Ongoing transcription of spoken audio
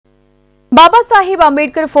ಬಾಬಾ ಸಾಹೇಬ್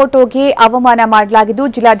ಅಂಬೇಡ್ಕರ್ ಫೋಟೋಗೆ ಅವಮಾನ ಮಾಡಲಾಗಿದ್ದು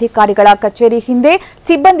ಜಿಲ್ಲಾಧಿಕಾರಿಗಳ ಕಚೇರಿ ಹಿಂದೆ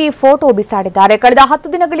ಸಿಬ್ಬಂದಿ ಫೋಟೋ ಬಿಸಾಡಿದ್ದಾರೆ. ಕಳೆದ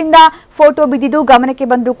 10 ದಿನಗಳಿಂದ ಫೋಟೋ ಬಿದ್ದಿದ್ದು ಗಮನಕ್ಕೆ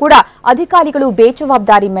ಬಂದರೂ ಕೂಡ ಅಧಿಕಾರಿಗಳು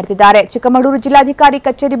ಬೇಜವಾಬ್ದಾರಿ ಮೆರೆದಿದ್ದಾರೆ. ಚಿಕ್ಕಮಗಳೂರು ಜಿಲ್ಲಾಧಿಕಾರಿ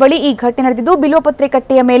ಕಚೇರಿ ಬಳಿ ಈ ಘಟನೆ ನಡೆದಿದ್ದು ಬಿಲ್ವಪತ್ರೆ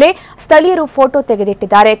ಕಟ್ಟೆಯ ಮೇಲೆ ಸ್ಥಳೀಯರು ಫೋಟೋ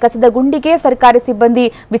ತೆಗೆದಿಟ್ಟಿದ್ದಾರೆ. ಕಸದ ಗುಂಡಿಗೆ ಸರ್ಕಾರಿ ಸಿಬ್ಬಂದಿ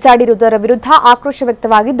ಬಿಸಾಡಿರುವುದರ ವಿರುದ್ಧ ಆಕ್ರೋಶ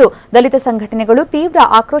ವ್ಯಕ್ತವಾಗಿದ್ದು ದಲಿತ ಸಂಘಟನೆಗಳು ತೀವ್ರ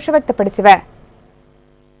ಆಕ್ರೋಶ ವ್ಯಕ್ತಪಡಿಸಿವೆ.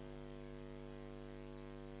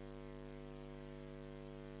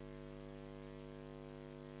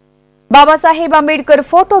 ಬಾಬಾ ಸಾಹೇಬ್ ಅಂಬೇಡ್ಕರ್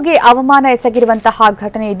ಫೋಟೋಗೆ ಅವಮಾನ ಎಸಗಿರುವಂತಹ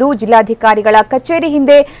ಘಟನೆ ಇದು. ಜಿಲ್ಲಾಧಿಕಾರಿಗಳ ಕಚೇರಿ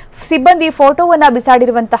ಹಿಂದೆ ಸಿಬ್ಬಂದಿ ಫೋಟೋವನ್ನ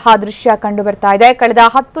ಬಿಸಾಡಿರುವಂತಹ ದೃಶ್ಯ ಕಂಡು ಬರ್ತಾ ಇದೆ. ಕಳೆದ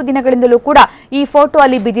 10 ದಿನಗಳಿಂದಲೂ ಕೂಡ ಈ ಫೋಟೋ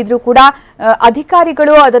ಅಲ್ಲಿ ಬಿದ್ದಿದ್ರೂ ಕೂಡ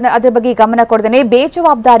ಅಧಿಕಾರಿಗಳು ಅದರ ಬಗ್ಗೆ ಗಮನ ಕೊಡದೇ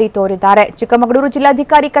ಬೇಜವಾಬ್ದಾರಿ ತೋರಿದ್ದಾರೆ. ಚಿಕ್ಕಮಗಳೂರು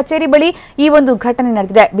ಜಿಲ್ಲಾಧಿಕಾರಿ ಕಚೇರಿ ಬಳಿ ಈ ಒಂದು ಘಟನೆ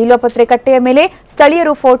ನಡೆದಿದೆ. ಬಿಲ್ವಪತ್ರೆ ಕಟ್ಟೆಯ ಮೇಲೆ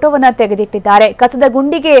ಸ್ಥಳೀಯರು ಫೋಟೋವನ್ನ ತೆಗೆದಿಟ್ಟಿದ್ದಾರೆ. ಕಸದ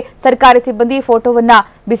ಗುಂಡಿಗೆ ಸರ್ಕಾರಿ ಸಿಬ್ಬಂದಿ ಫೋಟೋವನ್ನ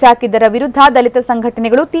ಬಿಸಾಕಿದ್ದರ ವಿರುದ್ಧ ದಲಿತ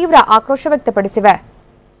ಸಂಘಟನೆಗಳು ತೀವ್ರ ಆಕ್ರೋಶ ವ್ಯಕ್ತಪಡಿಸಿವೆ.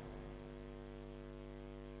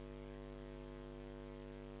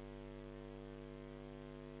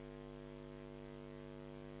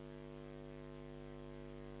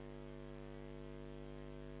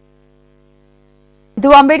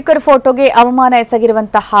 ಇದು ಅಂಬೇಡ್ಕರ್ ಫೋಟೋಗೆ ಅವಮಾನ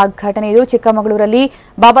ಎಸಗಿರುವಂತಹ ಘಟನೆ ಇದು. ಚಿಕ್ಕಮಗಳೂರಲ್ಲಿ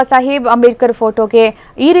ಬಾಬಾ ಸಾಹೇಬ್ ಅಂಬೇಡ್ಕರ್ ಫೋಟೋಗೆ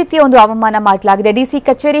ಈ ರೀತಿಯ ಒಂದು ಅವಮಾನ ಮಾಡಲಾಗಿದೆ. ಡಿಸಿ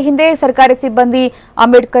ಕಚೇರಿ ಹಿಂದೆ ಸರ್ಕಾರಿ ಸಿಬ್ಬಂದಿ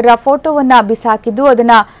ಅಂಬೇಡ್ಕರ್ ಫೋಟೋವನ್ನ ಬಿಸಾಕಿದ್ದು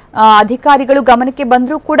ಅದನ್ನ ಅಧಿಕಾರಿಗಳು ಗಮನಕ್ಕೆ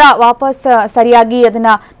ಬಂದರೂ ಕೂಡ ವಾಪಸ್ ಸರಿಯಾಗಿ ಅದನ್ನ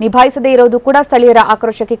ನಿಭಾಯಿಸದೇ ಇರೋದು ಕೂಡ ಸ್ಥಳೀಯರ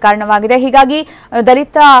ಆಕ್ರೋಶಕ್ಕೆ ಕಾರಣವಾಗಿದೆ. ಹೀಗಾಗಿ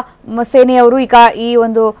ದಲಿತ ಸೇನೆಯವರು ಈಗ ಈ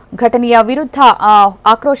ಒಂದು ಘಟನೆಯ ವಿರುದ್ಧ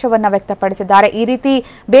ಆಕ್ರೋಶವನ್ನ ವ್ಯಕ್ತಪಡಿಸಿದ್ದಾರೆ. ಈ ರೀತಿ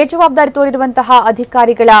ಬೇಜವಾಬ್ದಾರಿ ತೋರಿರುವಂತಹ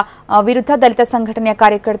ಅಧಿಕಾರಿಗಳ ವಿರುದ್ಧ ದಲಿತ ಸಂಘಟನೆಯ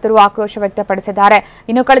ಕಾರ್ಯಕರ್ತರು ಆಕ್ರೋಶ ವ್ಯಕ್ತಪಡಿಸಿದ್ದಾರೆ.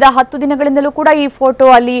 ಇನ್ನು ಕಳೆದ 10 ದಿನಗಳಿಂದಲೂ ಕೂಡ ಈ ಫೋಟೋ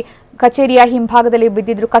ಅಲ್ಲಿ ಕಚೇರಿಯ ಹಿಂಭಾಗದಲ್ಲಿ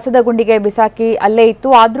ಬಿದ್ದಿದ್ರು, ಕಸದ ಗುಂಡಿಗೆ ಬಿಸಾಕಿ ಅಲ್ಲೇ ಇತ್ತು.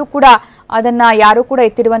 ಆದ್ರೂ ಕೂಡ ಅದನ್ನ ಯಾರು ಕೂಡ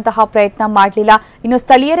ಎತ್ತಿರುವಂತಹ ಪ್ರಯತ್ನ ಮಾಡಲಿಲ್ಲ. ಇನ್ನು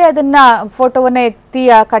ಸ್ಥಳೀಯರೇ ಅದನ್ನ ಫೋಟೋವನ್ನ ಎತ್ತಿ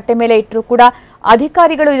ಕಟ್ಟೆ ಮೇಲೆ ಇಟ್ಟರು ಕೂಡ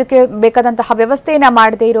ಅಧಿಕಾರಿಗಳು ಇದಕ್ಕೆ ಬೇಕಾದಂತಹ ವ್ಯವಸ್ಥೆಯನ್ನ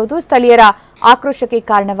ಮಾಡದೇ ಇರೋದು ಸ್ಥಳೀಯರ ಆಕ್ರೋಶಕ್ಕೆ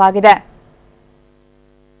ಕಾರಣವಾಗಿದೆ.